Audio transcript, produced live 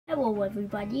Hello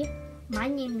everybody, my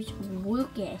name is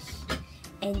Lucas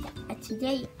and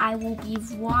today I will be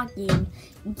vlogging,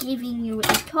 giving you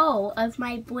a tour of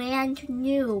my brand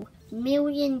new $1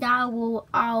 million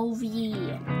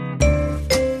RV.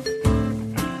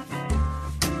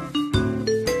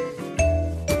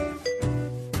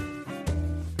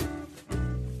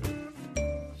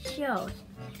 So,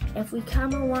 if we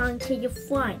come along to the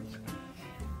front,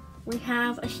 we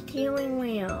have a steering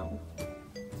wheel,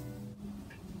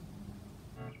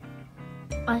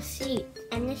 a seat,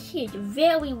 and the seat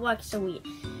very luxury.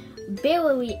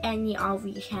 Barely any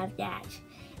RVs have that.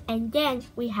 And then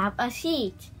we have a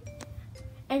seat.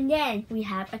 And then we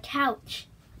have a couch,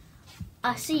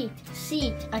 a seat,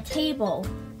 a table.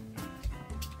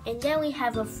 And then we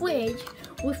have a fridge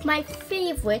with my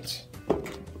favorite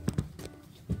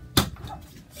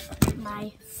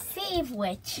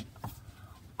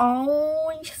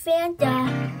orange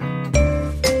Fanta.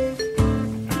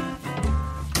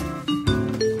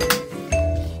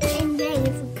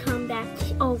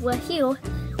 Over here,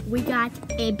 we got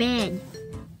a bed.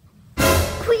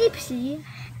 Creepsy,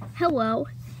 hello.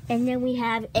 And then we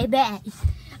have a bed,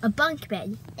 a bunk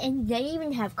bed, and they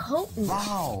even have curtains.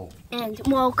 Wow. And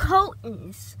more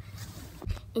curtains.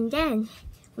 And then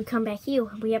we come back here,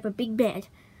 we have a big bed,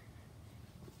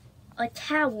 a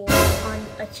towel on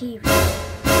a TV,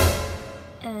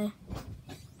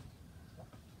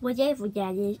 whatever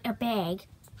that is, a bag,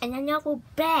 and another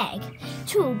bag,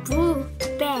 2 blue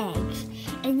bags.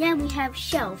 And then we have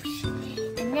shelves.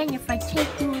 And then if I take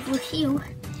you over here,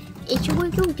 it's a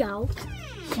little dark.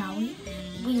 So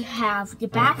we have the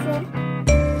bathroom,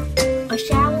 a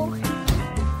shower,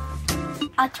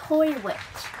 a toilet.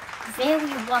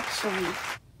 Very luxury.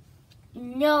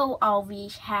 No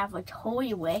RVs have a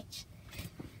toilet.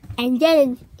 And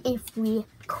then if we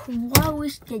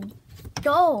close the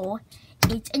door,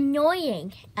 it's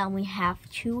annoying. And we have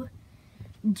to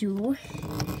do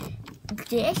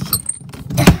this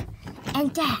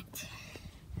and that.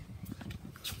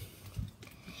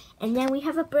 And then we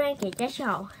have a blanket, that's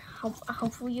all.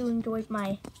 Hopefully you enjoyed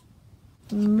my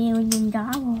 $1 million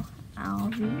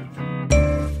RV.